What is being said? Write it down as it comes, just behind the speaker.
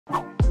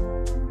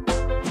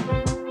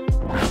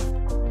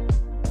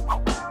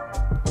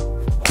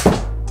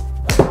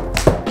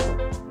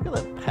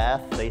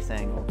path, face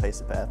angle, face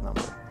the path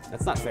number.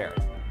 That's not fair.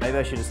 Maybe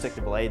I should just stick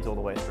to blades all the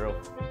way through.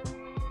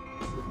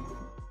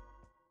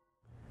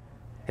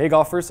 Hey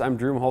golfers, I'm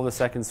Drew Mahol of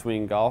Second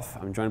Swing Golf.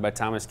 I'm joined by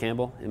Thomas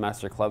Campbell, a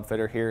master club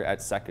fitter here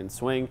at Second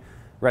Swing.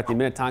 We're at the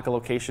Minnetonka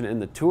location in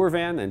the tour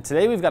van, and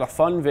today we've got a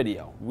fun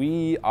video.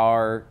 We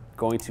are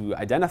going to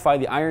identify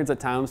the irons that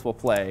Thomas will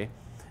play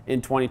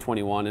in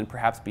 2021 and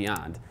perhaps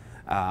beyond.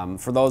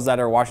 For those that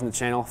are watching the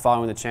channel,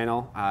 following the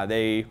channel,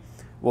 they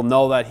will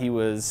know that he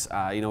was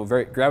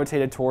very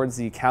gravitated towards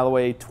the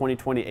Callaway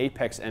 2020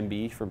 Apex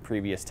MB from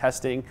previous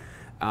testing.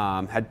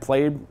 Had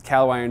played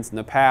Callaway irons in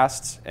the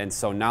past, and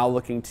so now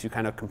looking to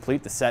kind of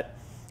complete the set.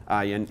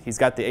 And he's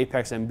got the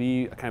Apex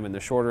MB kind of in the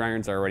shorter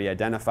irons already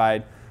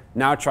identified.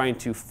 Now trying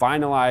to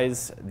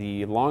finalize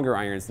the longer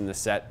irons in the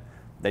set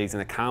that he's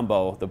going to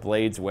combo the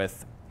blades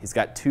with. He's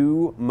got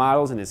two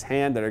models in his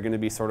hand that are going to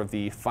be sort of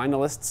the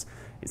finalists.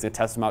 He's going to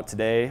test them out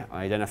today,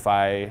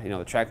 identify the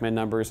TrackMan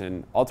numbers,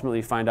 and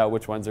ultimately find out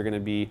which ones are going to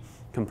be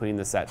completing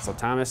the set. So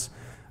Thomas,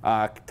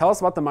 tell us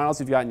about the models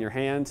you've got in your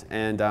hand,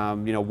 and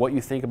what you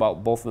think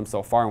about both of them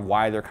so far and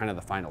why they're kind of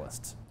the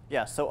finalists.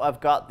 Yeah, so I've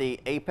got the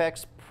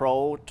Apex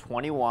Pro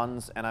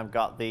 21s and I've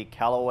got the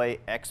Callaway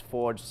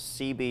X-Forge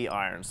CB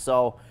irons.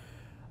 So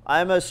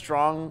I'm a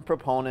strong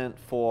proponent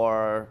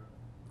for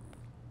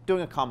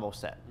doing a combo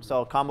set.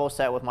 So a combo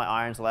set with my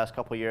irons the last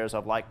couple of years,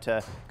 I've liked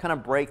to kind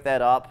of break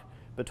that up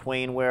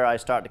between where I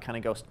start to kind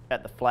of go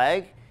at the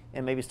flag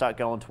and maybe start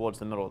going towards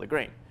the middle of the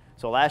green.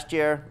 So last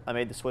year I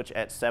made the switch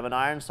at 7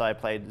 iron, so I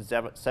played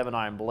 7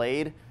 iron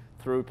blade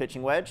through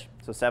pitching wedge.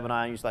 So 7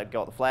 iron usually like to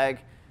go at the flag,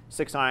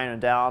 6 iron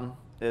and down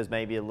is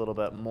maybe a little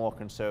bit more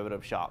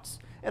conservative shots.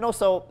 And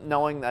also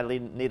knowing that I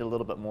need a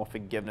little bit more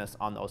forgiveness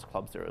on those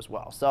clubs there as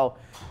well. So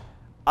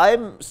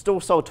I'm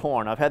still so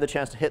torn. I've had the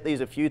chance to hit these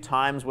a few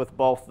times with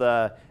both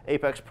the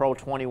Apex Pro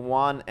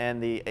 21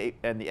 and the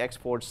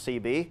X-Forge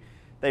CB.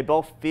 They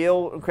both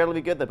feel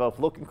incredibly good. They both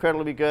look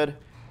incredibly good.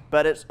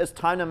 But it's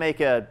time to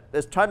make a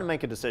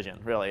decision.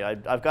 Really,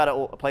 I've got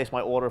to place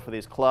my order for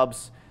these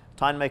clubs.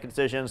 Time to make a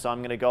decision. So I'm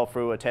going to go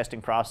through a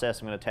testing process.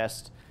 I'm going to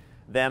test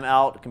them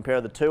out, compare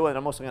the two, and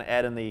I'm also going to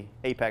add in the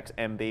Apex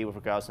MB with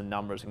regards to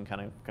numbers and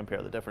kind of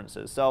compare the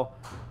differences. So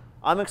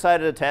I'm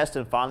excited to test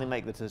and finally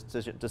make the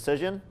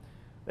decision.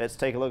 Let's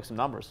take a look at some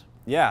numbers.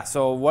 Yeah,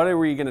 so what are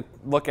we going to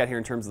look at here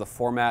in terms of the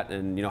format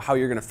and how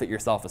you're going to fit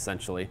yourself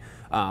essentially?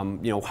 How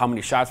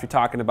many shots we're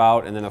talking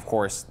about, and then of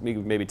course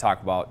maybe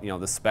talk about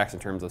the specs in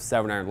terms of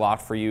 7 iron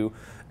loft for you,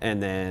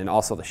 and then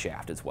also the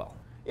shaft as well.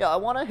 Yeah, I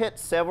want to hit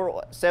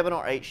 7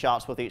 or 8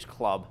 shots with each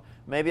club.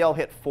 Maybe I'll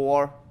hit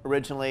 4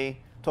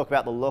 originally, talk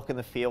about the look and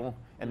the feel,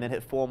 and then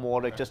hit 4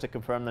 more just to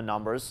confirm the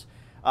numbers.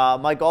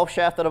 My golf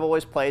shaft that I've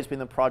always played has been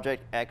the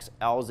Project X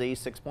LZ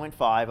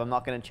 6.5. I'm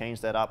not going to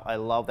change that up. I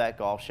love that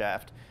golf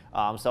shaft.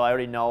 So I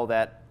already know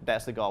that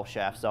that's the golf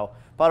shaft. So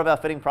part of our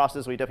fitting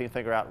process, we definitely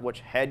figure out which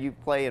head you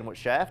play and which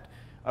shaft.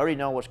 I already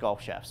know which golf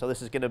shaft. So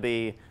this is going to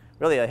be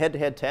really a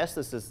head-to-head test.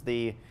 This is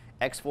the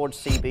X-Forge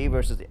CB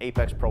versus the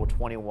Apex Pro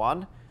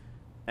 21.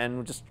 And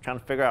we're just trying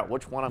to figure out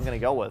which one I'm going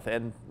to go with.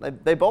 And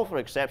they both are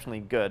exceptionally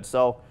good.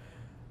 So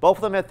both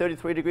of them have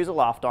 33 degrees of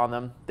loft on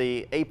them.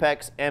 The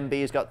Apex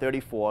MB's got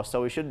 34,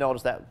 so we should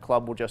notice that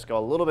club will just go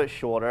a little bit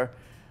shorter.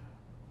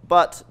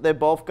 But they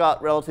both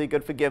got relatively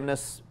good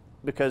forgiveness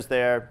because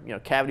they're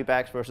cavity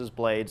backs versus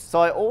blades. So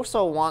I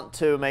also want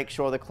to make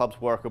sure the club's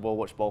workable,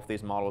 which both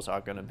these models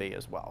are going to be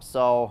as well.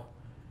 So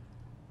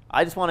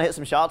I just want to hit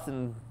some shots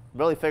and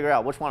really figure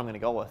out which one I'm going to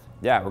go with.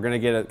 Yeah, we're going to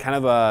get a kind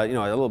of a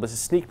little bit of a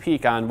sneak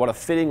peek on what a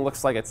fitting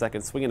looks like at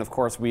Second Swing, and of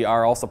course we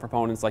are also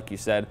proponents, like you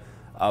said,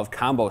 of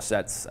combo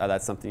sets.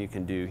 That's something you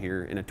can do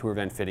here in a tour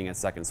van fitting at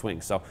Second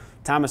Swing. So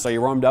Thomas, are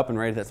you warmed up and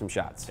ready to hit some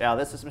shots? Yeah,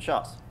 this is some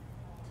shots.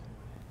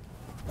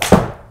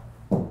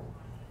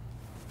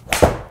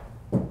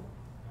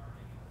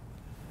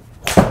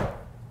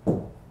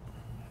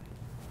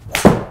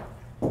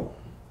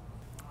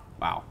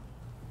 Wow.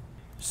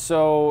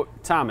 So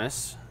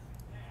Thomas,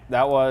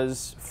 that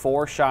was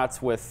 4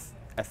 shots with,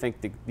 I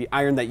think, the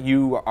iron that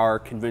you are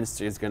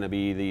convinced is going to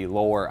be the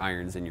lower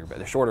irons in your bag,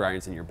 the shorter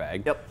irons in your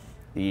bag. Yep.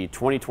 The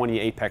 2020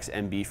 Apex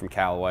MB from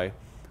Callaway.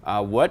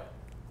 What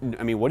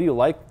do you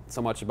like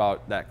so much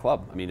about that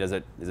club? I mean, is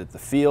it the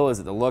feel? Is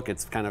it the look?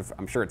 It's kind of,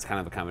 I'm sure it's kind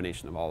of a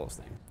combination of all those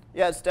things.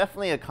 Yeah, it's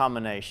definitely a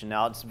combination.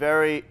 Now, it's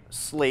very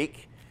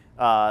sleek.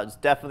 It's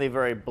definitely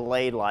very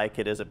blade-like.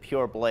 It is a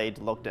pure blade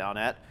to look down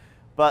at.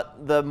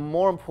 But the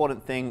more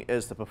important thing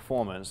is the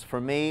performance. For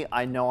me,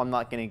 I know I'm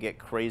not going to get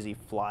crazy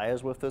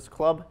flyers with this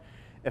club.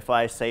 If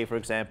I say, for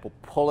example,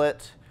 pull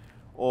it,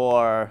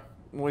 or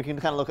we can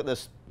kind of look at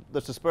this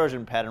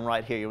dispersion pattern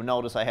right here. You'll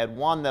notice I had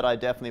one that I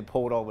definitely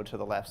pulled over to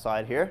the left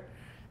side here.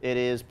 It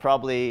is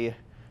probably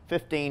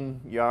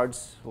 15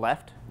 yards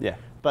left. Yeah.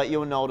 But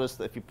you'll notice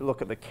that if you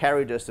look at the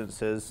carry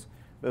distances,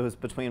 it was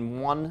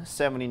between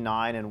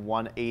 179 and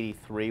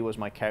 183 was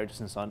my carry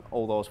distance on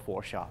all those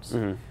 4 shots.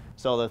 Mm-hmm.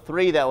 So the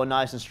 3 that were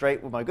nice and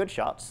straight were my good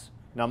shots.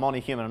 Now I'm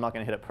only human, I'm not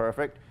going to hit it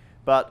perfect.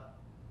 But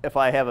if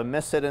I have a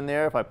miss hit in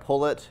there, if I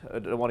pull it, I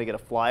don't want to get a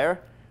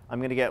flyer, I'm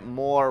going to get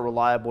more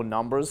reliable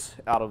numbers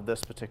out of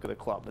this particular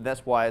club. And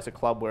that's why it's a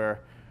club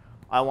where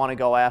I want to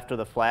go after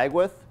the flag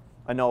with.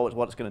 I know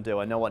what it's going to do.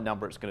 I know what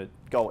number it's going to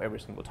go every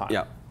single time.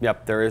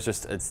 Yep. There is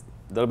just, it's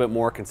a little bit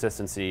more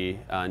consistency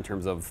in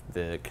terms of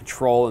the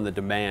control and the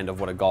demand of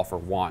what a golfer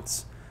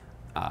wants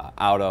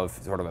out of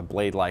sort of a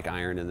blade-like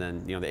iron. And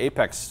then, you know, the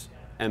Apex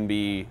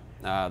MB,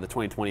 the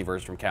 2020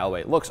 version from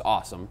Callaway, it looks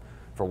awesome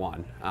for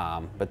one.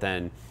 But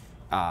then,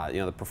 you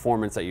know, the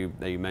performance that you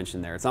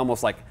mentioned there, it's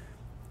almost like,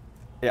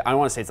 I don't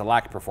want to say it's a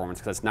lack of performance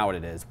because that's not what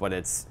it is, but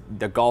it's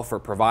the golfer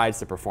provides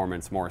the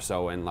performance more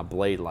so in a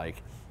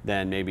blade-like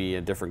than maybe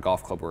a different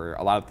golf club where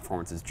a lot of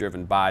performance is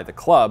driven by the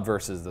club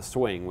versus the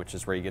swing, which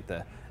is where you get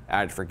the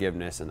added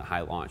forgiveness and the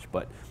high launch.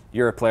 But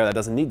you're a player that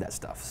doesn't need that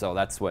stuff. So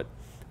that's what,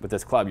 with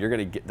this club, you're going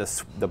to get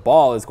this, the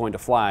ball is going to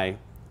fly,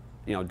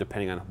 you know,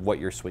 depending on what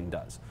your swing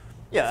does.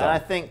 Yeah, so. And I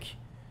think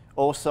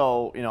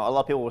also, you know, a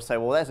lot of people will say,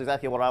 well, that's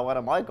exactly what I want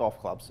on my golf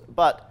clubs.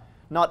 But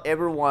not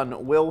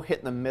everyone will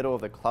hit the middle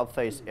of the club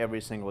face every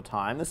single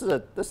time. This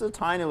is a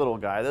tiny little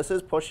guy. This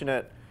is pushing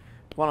it,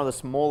 one of the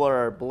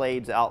smaller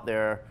blades out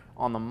there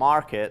on the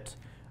market.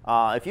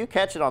 If you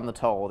catch it on the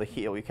toe or the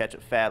heel, you catch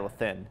it fat or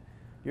thin,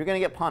 you're going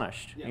to get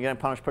punished. You're going to get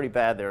punished pretty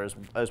bad there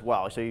as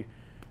well. So you,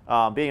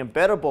 being a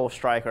better ball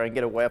striker, I can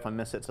get away if I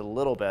miss it a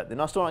little bit.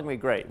 They're still not going to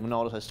be great. You'll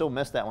notice I still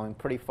missed that one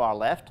pretty far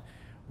left,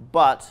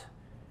 but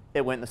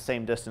it went the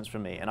same distance for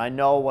me. And I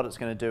know what it's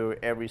going to do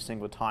every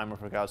single time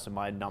with regards to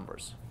my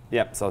numbers.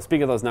 Yep, so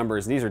speaking of those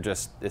numbers,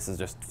 this is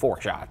just 4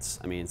 shots.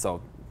 I mean,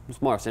 so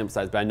smaller sample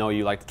size, but I know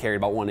you like to carry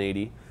about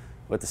 180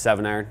 with the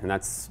 7-iron, and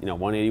that's, you know,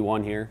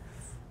 181 here.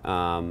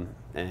 And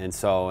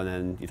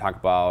then you talk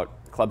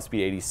about club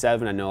speed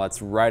 87. I know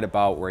that's right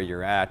about where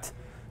you're at.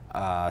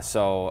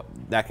 So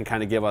that can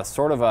kind of give us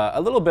sort of a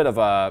little bit of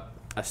a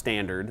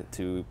standard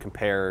to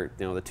compare,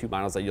 you know, the 2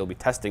 models that you'll be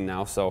testing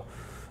now. So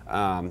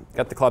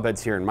got the club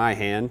heads here in my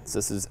hand. So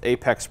this is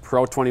Apex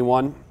Pro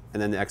 21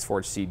 and then the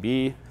X-Forge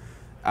CB.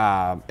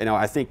 You know,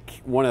 I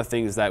think one of the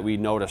things that we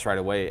noticed right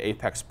away,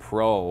 Apex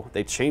Pro,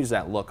 they changed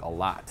that look a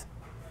lot.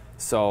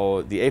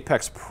 So the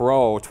Apex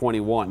Pro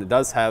 21, it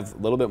does have a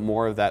little bit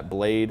more of that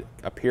blade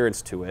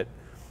appearance to it.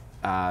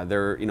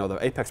 You know, the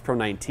Apex Pro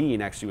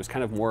 19 actually was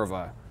kind of more of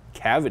a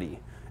cavity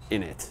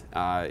in it.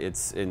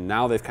 And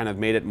now they've kind of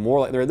made it more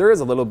like, there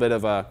is a little bit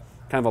of a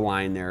kind of a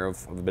line there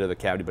of a bit of a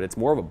cavity, but it's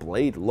more of a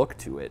blade look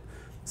to it.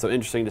 So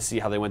interesting to see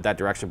how they went that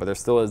direction, but there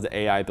still is the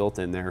AI built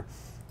in there,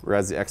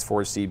 whereas the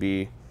X-Forge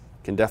CB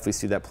can definitely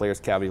see that player's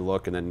cavity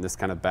look, and then this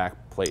kind of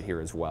back plate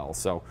here as well.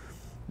 So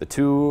the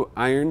 2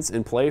 irons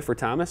in play for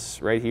Thomas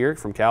right here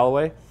from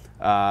Callaway.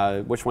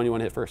 Which one do you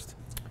want to hit first?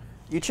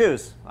 You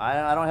choose.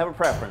 I don't have a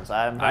preference.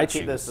 I'm going to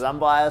keep this as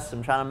unbiased.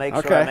 I'm trying to make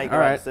sure I make the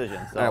right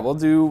decision. So. All right,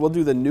 we'll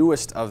do the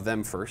newest of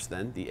them first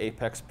then, the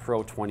Apex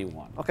Pro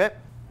 21. Okay.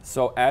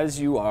 So as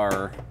you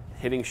are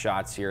hitting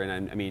shots here,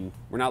 and I mean,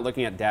 we're not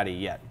looking at data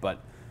yet, but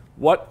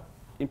what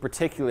in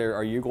particular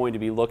are you going to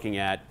be looking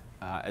at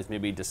as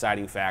maybe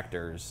deciding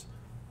factors?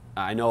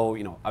 I know,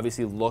 you know,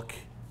 obviously look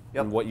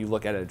and what you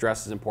look at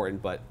address is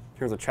important, but in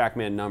terms of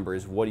TrackMan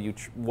numbers, what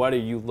are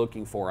you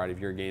looking for out of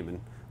your game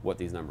and what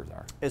these numbers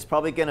are? It's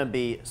probably going to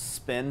be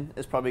spin.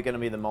 Is probably going to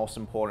be the most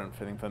important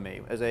thing for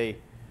me. As a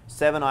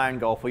 7-iron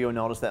golfer, you'll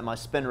notice that my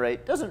spin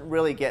rate doesn't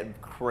really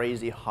get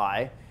crazy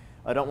high.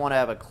 I don't want to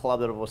have a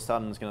club that all of a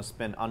sudden is going to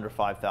spin under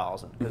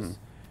 5,000 because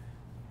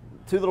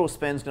 2 little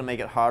spins going to make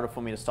it harder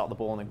for me to stop the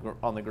ball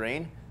on the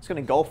green. It's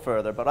going to go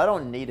further, but I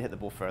don't need to hit the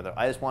ball further.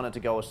 I just want it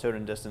to go a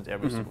certain distance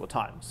every single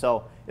time.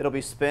 So it'll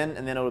be spin,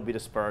 and then it'll be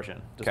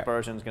dispersion.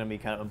 Dispersion is going to be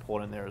kind of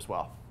important there as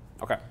well.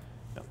 Okay.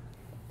 Yep.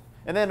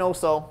 And then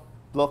also,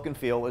 look and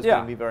feel is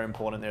going to be very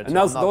important there too. And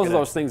those are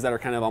those things that are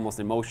kind of almost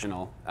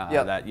emotional.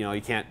 That, you know,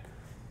 you can't,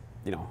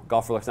 you know,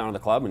 golfer looks down at the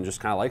club and just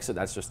kind of likes it.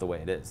 That's just the way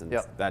it is, and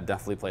that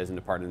definitely plays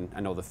into part. And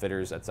I know the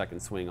fitters at Second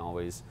Swing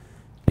always,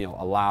 you know,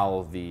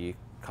 allow the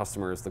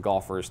customers, the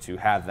golfers, to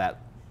have that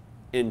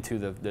into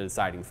the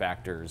deciding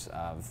factors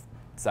of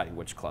deciding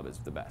which club is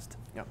the best.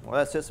 Yeah. Well,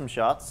 let's hit some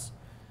shots.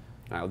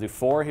 All right, we'll do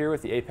 4 here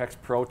with the Apex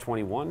Pro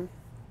 21.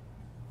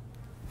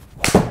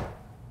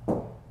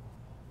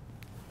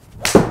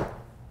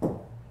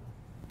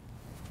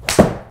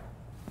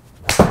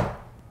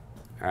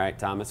 All right,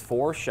 Thomas,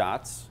 4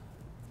 shots.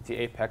 The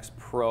Apex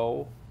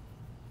Pro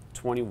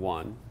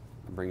 21.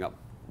 I'll bring up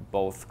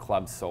both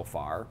clubs so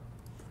far.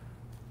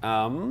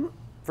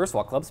 First of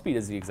all, club speed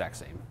is the exact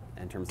same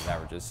in terms of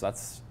averages. So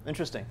that's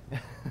interesting.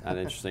 An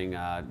interesting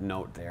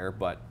note there.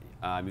 But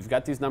you've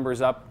got these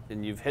numbers up,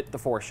 and you've hit the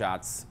 4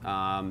 shots.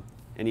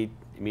 Any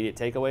immediate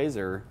takeaways,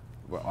 or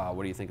what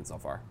are you thinking so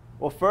far?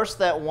 Well, first,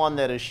 that one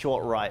that is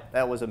short right,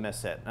 that was a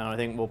miss hit. And I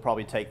think we'll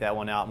probably take that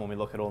one out when we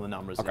look at all the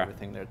numbers and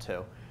everything there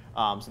too.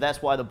 So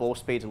that's why the ball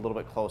speed's a little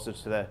bit closer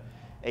to the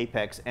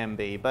Apex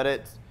MB.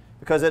 But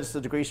because it's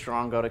a degree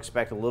stronger, I'd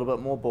expect a little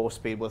bit more ball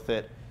speed with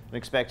it. And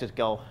expect it to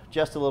go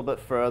just a little bit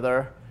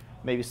further,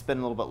 maybe spin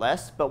a little bit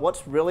less. But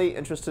what's really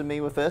interested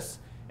me with this,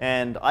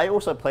 and I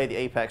also played the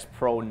Apex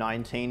Pro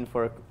 19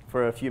 for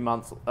a few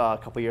months, a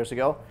couple years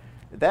ago.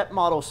 that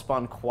model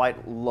spun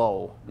quite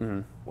low.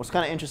 What's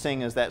kind of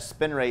interesting is that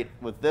spin rate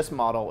with this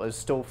model is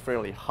still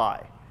fairly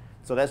high.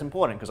 So that's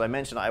important because I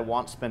mentioned I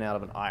want spin out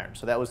of an iron.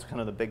 So that was kind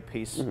of the big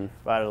piece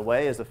right out of the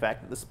way, is the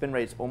fact that the spin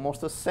rate's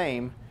almost the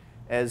same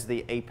as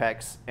the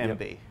Apex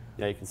MB.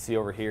 Yeah, you can see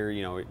over here,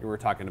 you know, we're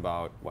talking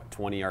about, what,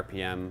 20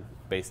 RPM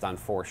based on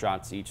 4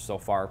 shots each so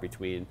far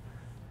between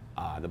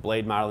the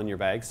blade model in your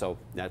bag. So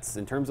that's,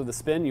 in terms of the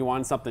spin, you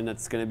want something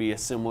that's going to be a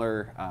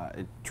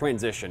similar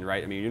transition,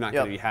 right? I mean, you're not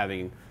going to be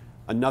having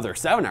another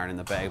 7-iron in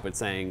the bag, but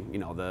saying, you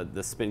know,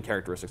 the spin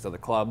characteristics of the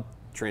club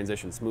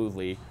transition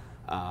smoothly,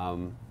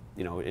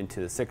 you know, into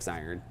the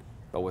 6-iron,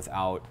 but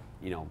without,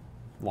 you know,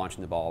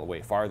 launching the ball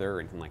way farther or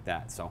anything like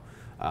that. So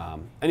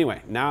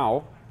anyway,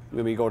 now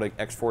when we go to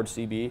X Forge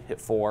CB,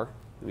 hit 4,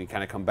 and we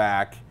kind of come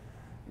back,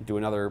 do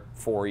another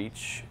 4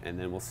 each, and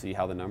then we'll see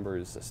how the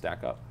numbers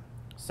stack up.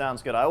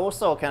 Sounds good. I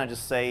also kind of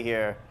just say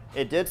here,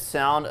 it did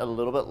sound a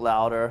little bit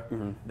louder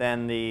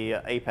than the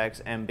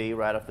Apex MB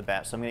right off the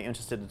bat. So I'm going to be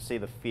interested to see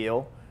the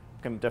feel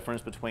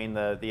difference between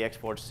the X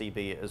Forge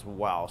CB as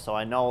well. So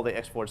I know the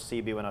X Forge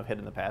CB, when I've hit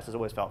in the past, has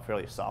always felt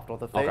fairly soft with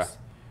the face.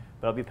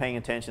 But I'll be paying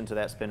attention to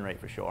that spin rate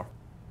for sure.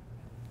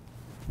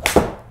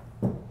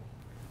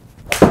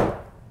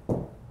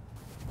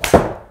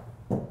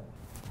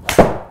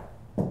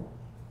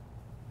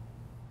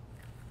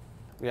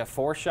 We have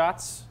 4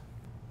 shots.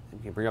 You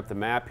can bring up the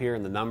map here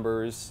and the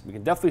numbers. We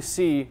can definitely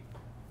see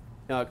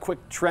a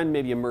quick trend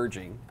maybe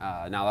emerging.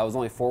 Now that was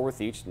only 4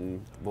 with each,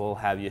 and we'll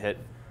have you hit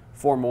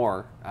 4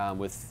 more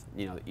with,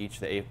 you know,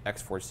 each the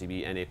X Forge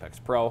CB and Apex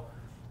Pro.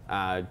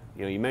 You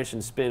know, you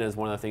mentioned spin as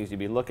one of the things you'd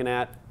be looking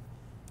at.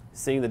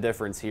 Seeing the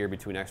difference here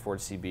between X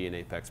Forge CB and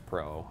Apex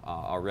Pro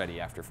already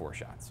after 4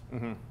 shots.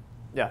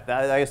 Yeah, like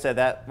I said,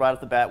 that right off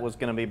the bat was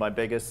going to be my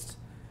biggest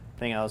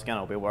thing I was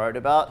going to be worried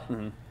about.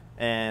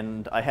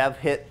 And I have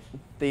hit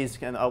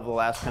these over the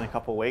last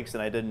couple of weeks,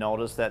 and I did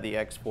notice that the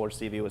X Forge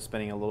CB was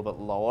spinning a little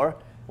bit lower.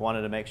 I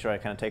wanted to make sure I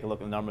kind of take a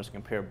look at the numbers and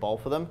compare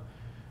both of them.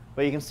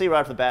 But you can see right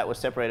off the bat we're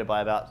separated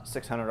by about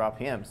 600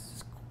 RPMs.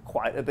 It's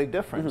quite a big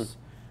difference.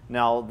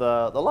 Now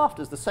the loft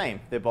is the same.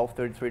 They're both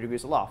 33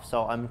 degrees of loft,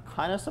 so I'm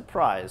kind of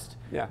surprised.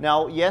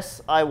 Now,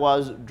 yes, I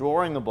was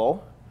drawing the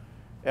ball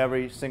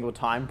every single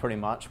time pretty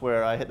much,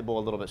 where I hit the ball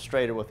a little bit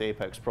straighter with the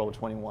Apex Pro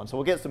 21. So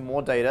we'll get some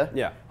more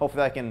data.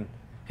 Hopefully I can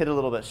hit a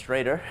little bit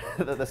straighter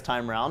this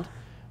time round.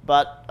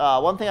 But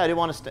one thing I do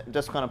want to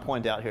just kind of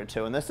point out here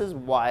too, and this is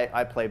why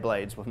I play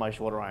blades with my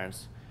shorter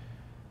irons,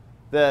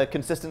 the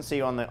consistency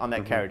on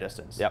that carry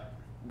distance.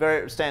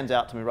 Very stands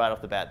out to me right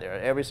off the bat there.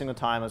 Every single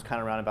time is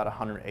kind of around about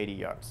 180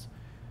 yards.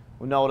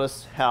 We'll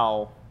notice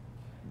how,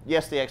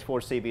 yes, the X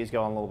Forge CB is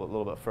going a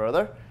little bit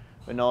further,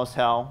 but notice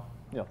how,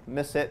 you know,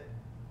 miss it,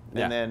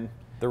 and then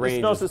the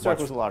range the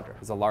circle's larger.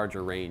 It's a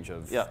larger range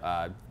of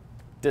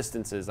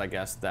distances, I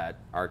guess, that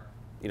are,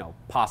 you know,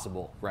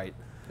 possible, right?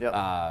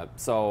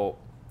 So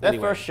that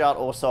anyway. first shot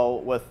also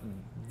with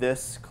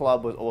this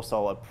club was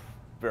also a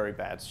very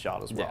bad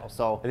shot as well.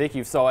 So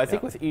I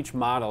think with each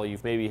model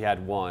you've maybe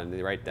had one,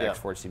 right? The X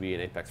Forge CB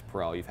and Apex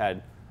Pro. You've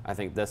had, I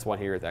think, this one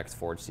here with the X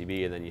Forge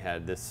CB, and then you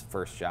had this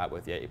first shot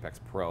with the Apex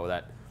Pro.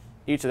 That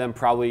each of them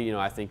probably, you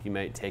know, I think you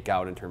might take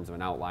out in terms of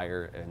an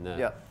outlier and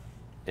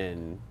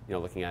in, you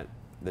know, looking at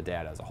the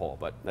data as a whole.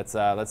 But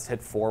let's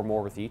hit 4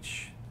 more with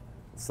each,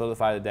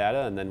 solidify the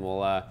data, and then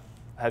we'll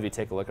have you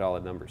take a look at all the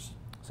numbers.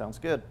 Sounds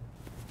good.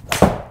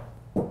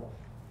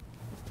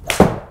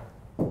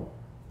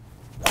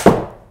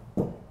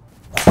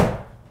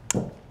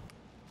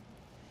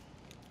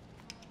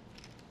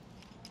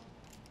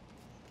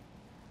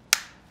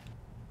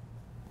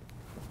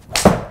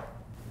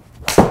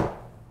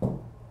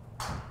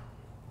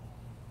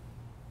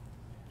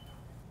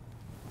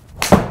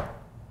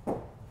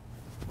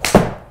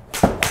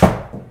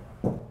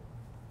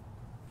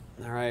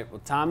 All right,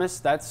 well, Thomas,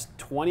 that's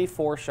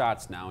 24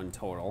 shots now in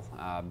total,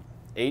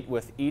 8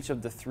 with each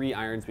of the 3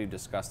 irons we've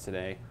discussed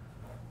today.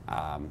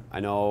 I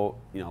know,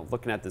 you know,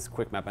 looking at this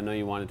quick map, I know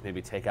you wanted to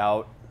maybe take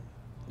out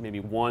maybe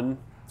one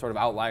sort of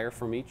outlier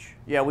from each.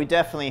 Yeah, we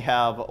definitely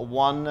have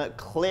one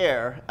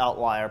clear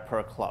outlier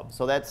per club.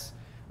 So let's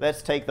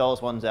take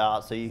those ones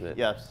out. So you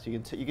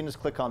can just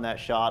click on that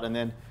shot, and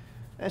then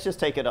let's just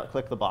take it up,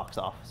 click the box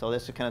off. So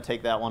let's just kind of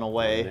take that one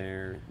away.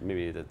 There,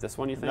 maybe this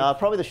one, you think? No,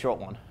 probably the short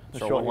one. The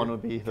short one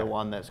would be the the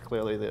one that's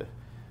clearly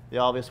the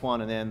obvious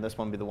one, and then this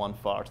one would be the one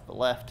far to the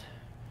left.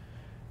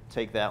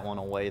 Take that one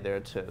away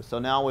there too. So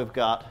now we've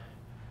got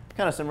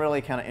kind of some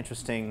really kind of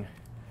interesting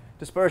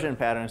dispersion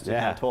patterns to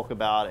kind of talk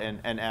about,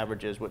 and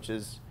averages, which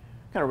is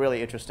kind of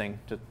really interesting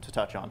to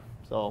touch on.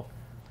 So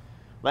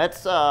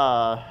let's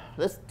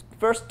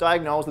first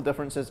diagnose the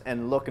differences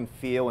and look and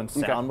feel and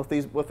sound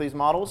with these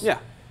models.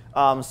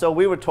 So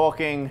we were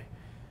talking,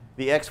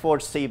 the X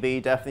Forge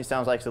CB definitely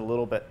sounds like it's a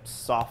little bit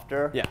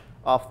softer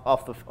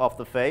off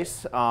the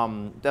face.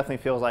 Definitely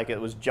feels like it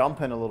was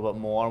jumping a little bit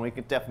more, and we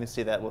could definitely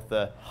see that with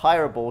the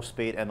higher ball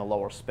speed and the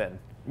lower spin.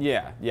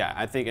 Yeah,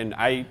 I think, and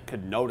I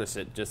could notice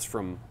it just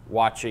from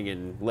watching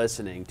and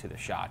listening to the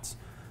shots.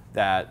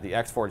 that the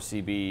X Forge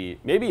CB,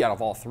 maybe out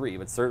of all three,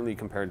 but certainly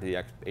compared to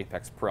the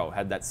Apex Pro,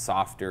 had that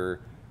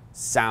softer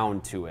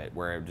sound to it,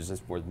 where it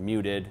just was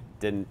muted,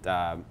 it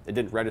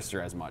didn't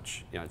register as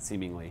much,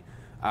 seemingly.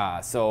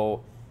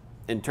 So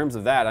in terms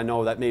of that, I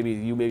know that maybe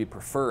you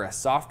prefer a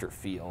softer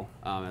feel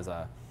as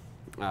a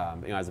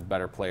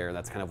better player.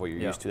 That's kind of what you're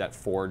used to, that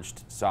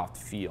forged soft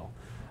feel.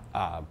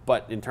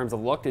 But in terms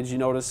of look, did you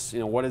notice,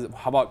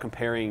 how about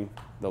comparing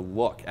the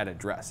look at a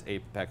dress,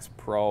 Apex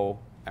Pro,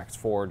 X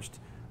Forged?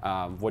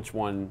 Which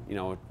one,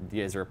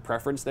 is there a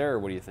preference there, or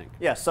what do you think?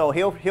 Yeah, so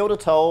heel to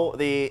toe,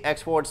 the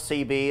X Forged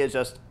CB is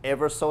just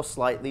ever so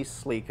slightly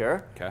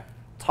sleeker. Okay.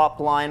 Top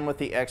line with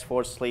the X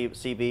Forged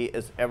CB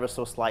is ever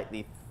so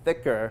slightly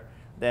thicker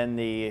than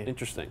the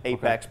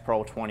Apex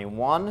Pro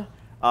 21.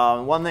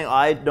 One thing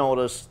I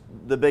noticed,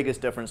 the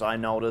biggest difference I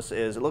noticed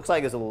is it looks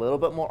like there's a little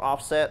bit more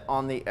offset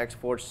on the X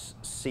Forged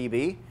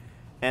CB,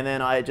 and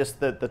then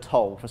the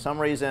toe. For some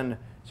reason,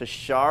 it's a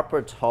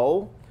sharper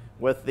toe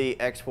with the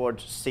X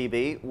Forged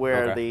CB,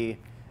 where the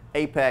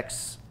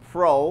Apex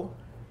Pro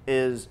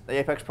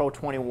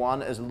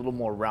 21 is a little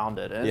more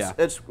rounded. And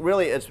it's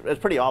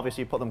pretty obvious.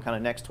 You put them kind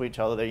of next to each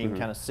other there, you can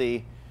kind of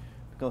see.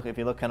 If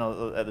you look kind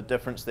of at the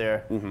difference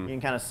there, you can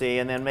kind of see.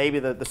 And then maybe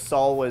the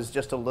sole was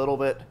just a little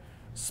bit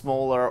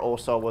smaller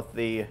also with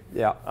the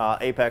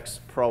Apex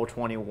Pro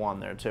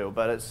 21 there too.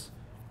 But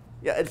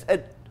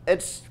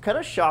it's kind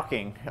of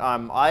shocking.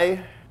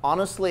 I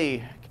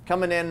honestly,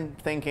 coming in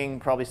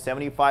thinking probably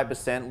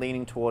 75%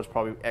 leaning towards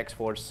probably X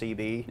Forged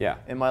CB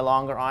in my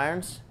longer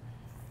irons.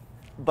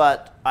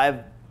 But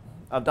I've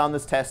done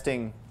this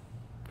testing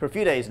for a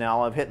few days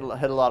now. I've hit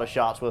a lot of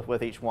shots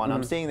with each one.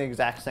 I'm seeing the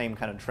exact same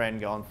kind of trend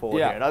going forward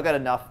here. And I've got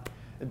enough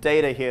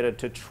data here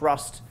to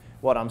trust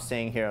what I'm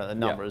seeing here, the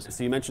numbers.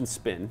 So you mentioned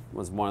spin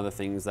was one of the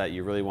things that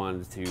you really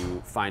wanted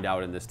to find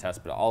out in this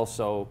test, but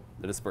also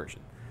the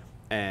dispersion.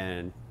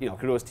 And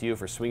kudos to you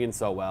for swinging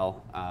so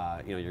well.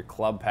 Your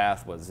club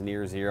path was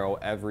near zero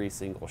every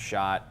single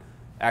shot.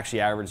 Actually,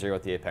 average zero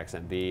at the Apex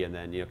MB, and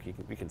then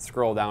we can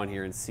scroll down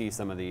here and see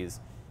some of these,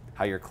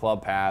 how your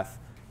club path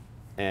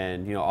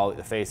and all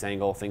the face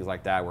angle, things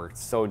like that, were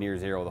so near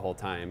zero the whole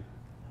time.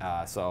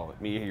 So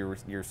I mean,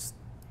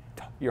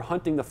 you're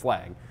hunting the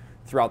flag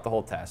throughout the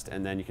whole test,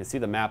 and then you can see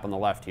the map on the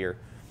left here,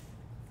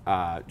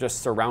 just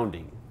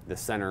surrounding the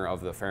center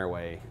of the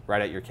fairway,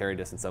 right at your carry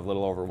distance of a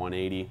little over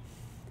 180.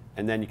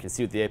 And then you can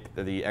see with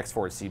the X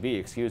Forged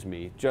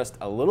CB, just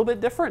a little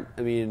bit different.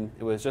 I mean,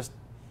 it was just,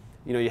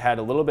 you had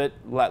a little bit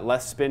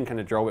less spin, kind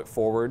of drove it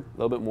forward a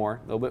little bit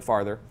more, a little bit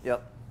farther.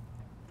 Yep.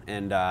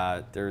 And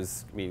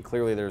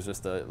clearly there's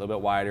just a little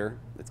bit wider.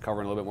 It's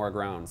covering a little bit more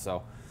ground.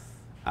 So,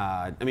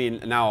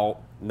 now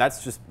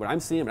that's just what I'm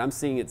seeing. But I'm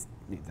seeing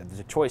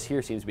the choice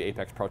here seems to be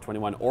Apex Pro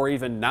 21, or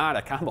even not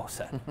a combo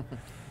set.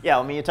 Yeah,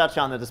 I mean, you touched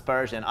on the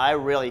dispersion. I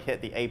really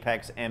hit the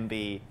Apex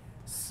MB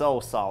so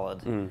solid.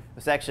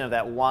 The section of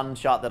that one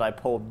shot that I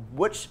pulled,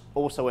 which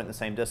also went the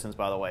same distance,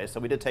 by the way. So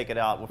we did take it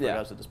out with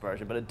regards to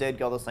dispersion, but it did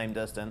go the same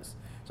distance.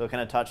 So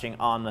kind of touching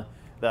on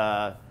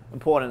the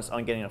importance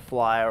on getting a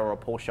flyer or a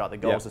pull shot that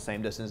goes the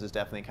same distance is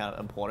definitely kind of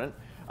important.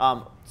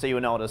 So you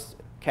would notice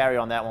carry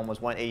on that one was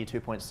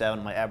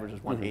 182.7. My average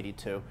was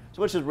 182,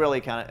 so which is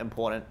really kind of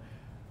important.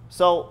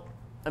 So,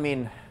 I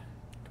mean,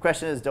 the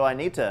question is, do I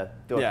need to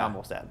do a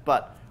combo set?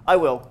 But I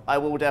will. I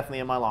will definitely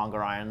in my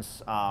longer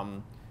irons.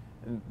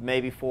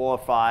 Maybe 4 or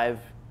 5,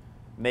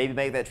 maybe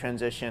make that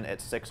transition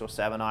at 6 or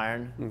 7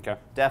 iron. Okay.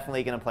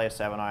 Definitely going to play a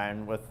 7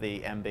 iron with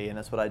the MB, and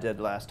that's what I did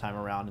last time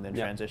around, and then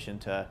transition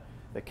to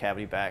the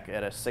cavity back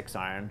at a 6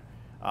 iron.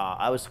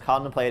 I was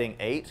contemplating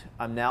 8.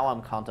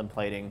 I'm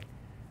contemplating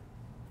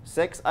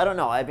 6. I don't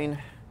know. I mean,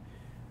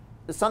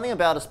 there's something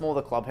about a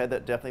smaller club head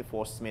that definitely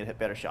forces me to hit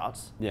better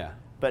shots. Yeah.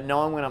 But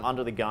knowing when I'm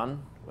under the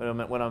gun,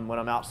 when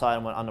I'm outside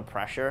and when under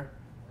pressure,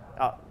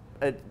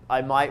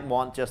 I might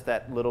want just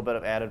that little bit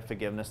of added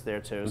forgiveness there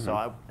too.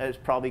 So it's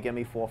probably give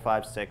me 4,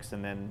 5, 6,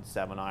 and then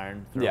 7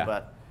 iron through. Yeah.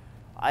 But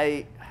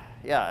I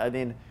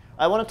mean,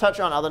 I want to touch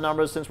on other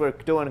numbers since we're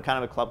doing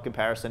kind of a club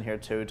comparison here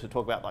too, to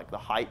talk about like the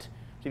height.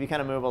 So if you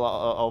kind of move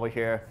over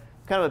here,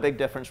 kind of a big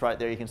difference right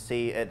there. You can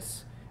see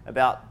it's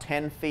about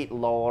 10 feet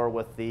lower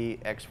with the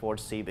X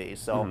Forged CB.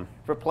 So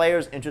for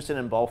players interested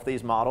in both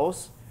these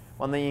models,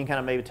 one thing you can kind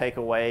of maybe take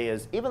away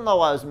is, even though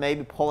I was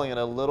maybe pulling it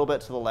a little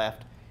bit to the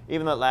left,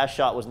 even that last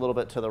shot was a little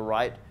bit to the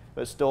right,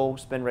 but still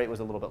spin rate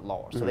was a little bit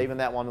lower. So even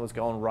that one was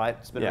going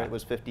right, spin rate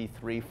was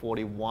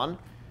 53.41.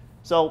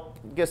 So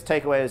I guess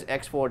takeaway is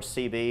X Forged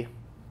CB,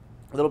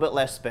 a little bit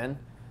less spin,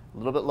 a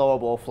little bit lower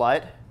ball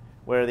flight,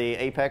 where the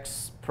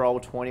Apex Pro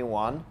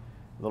 21,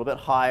 a little bit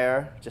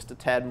higher, just a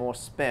tad more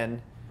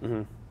spin,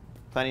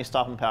 plenty of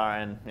stopping power,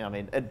 and I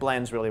mean, it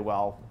blends really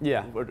well.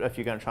 Yeah. If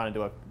you're going to try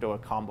to do a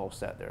combo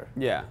set there.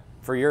 Yeah.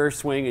 For your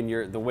swing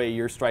and the way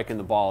you're striking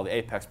the ball, the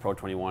Apex Pro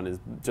 21 is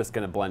just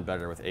going to blend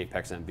better with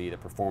Apex MB. The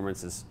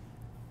performance is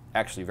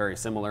actually very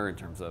similar in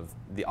terms of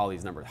all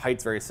these numbers.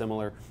 Height's very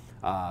similar.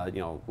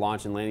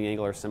 Launch and landing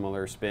angle are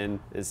similar. Spin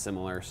is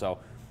similar. So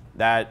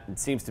that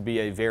seems to be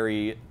a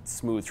very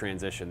smooth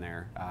transition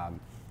there.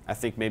 I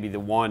think maybe the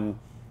one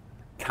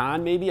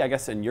con maybe, I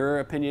guess in your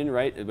opinion,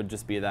 right, it would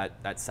just be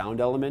that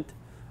sound element,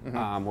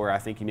 where I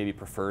think you maybe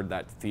preferred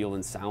that feel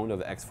and sound of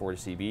the X4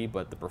 CB,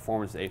 but the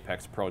performance of the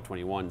Apex Pro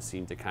 21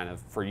 seemed to kind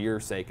of, for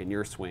your sake and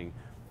your swing,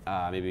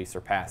 maybe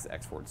surpass the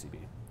X4 CB.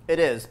 It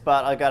is,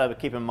 but I got to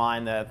keep in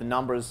mind that the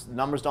numbers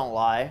don't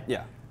lie.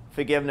 Yeah.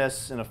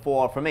 Forgiveness in a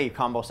 4, for me,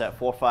 combo set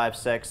 4, 5,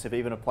 6. If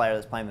even a player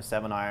that's playing the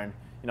 7-iron,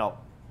 you know,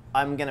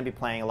 I'm going to be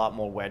playing a lot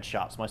more wedge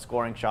shots. My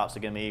scoring shots are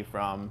going to be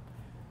from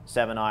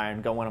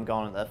 7-iron, when I'm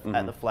going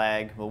at the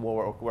flag,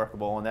 more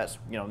workable, and that's,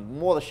 you know,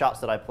 more the shots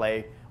that I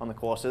play on the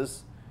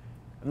courses.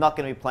 I'm not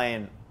going to be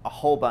playing a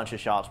whole bunch of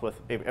shots with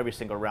every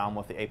single round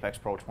with the Apex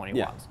Pro 21s.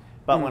 Yeah.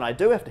 But when I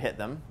do have to hit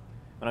them,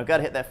 when I've got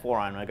to hit that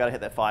 4-iron, when I've got to hit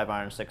that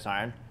 5-iron,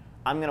 6-iron,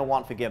 I'm going to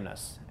want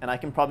forgiveness, and I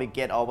can probably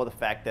get over the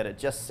fact that it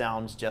just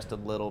sounds just a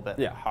little bit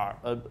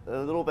a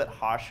little bit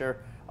harsher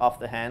off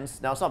the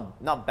hands. Now it's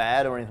not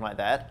bad or anything like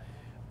that,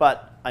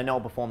 but I know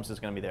performance is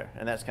going to be there,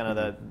 and that's kind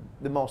of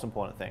the most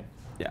important thing.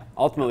 Yeah,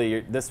 ultimately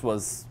this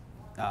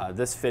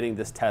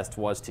test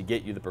was to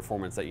get you the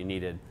performance that you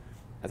needed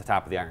at the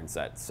top of the iron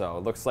set. So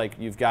it looks like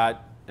you've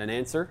got an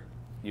answer,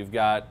 you've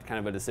got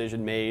kind of a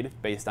decision made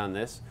based on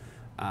this.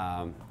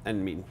 And I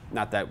mean,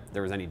 not that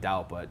there was any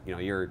doubt, but you know,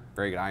 you're a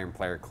very good iron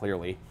player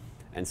clearly,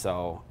 and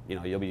so you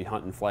know you'll be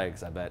hunting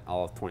flags, I bet,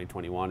 all of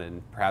 2021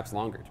 and perhaps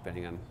longer,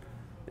 depending on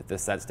if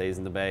this set stays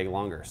in the bag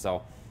longer.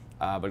 So,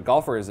 but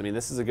golfers, I mean,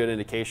 this is a good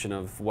indication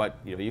of what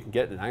you can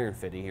get in an iron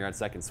fitting here at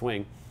Second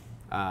Swing,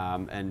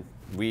 and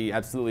we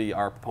absolutely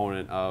are a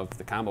proponent of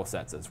the combo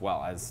sets as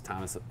well, as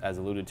Thomas has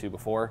alluded to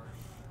before,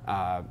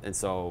 and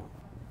so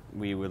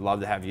we would love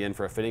to have you in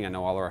for a fitting. I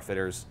know all of our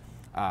fitters.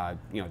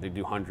 They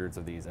do hundreds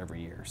of these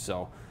every year.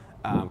 So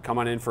come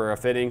on in for a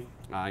fitting.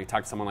 You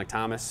talk to someone like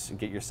Thomas,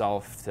 get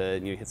yourself to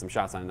hit some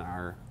shots on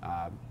our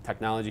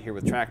technology here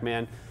with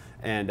TrackMan,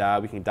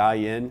 and we can dial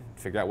you in,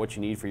 figure out what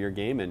you need for your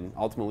game, and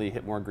ultimately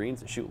hit more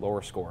greens and shoot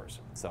lower scores.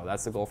 So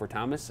that's the goal for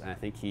Thomas, and I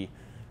think he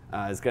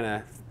is going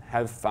to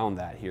have found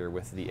that here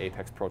with the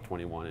Apex Pro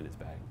 21 in his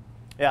bag.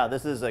 Yeah,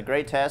 this is a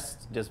great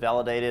test. Just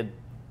validated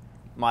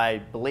my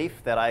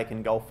belief that I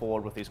can go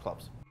forward with these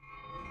clubs.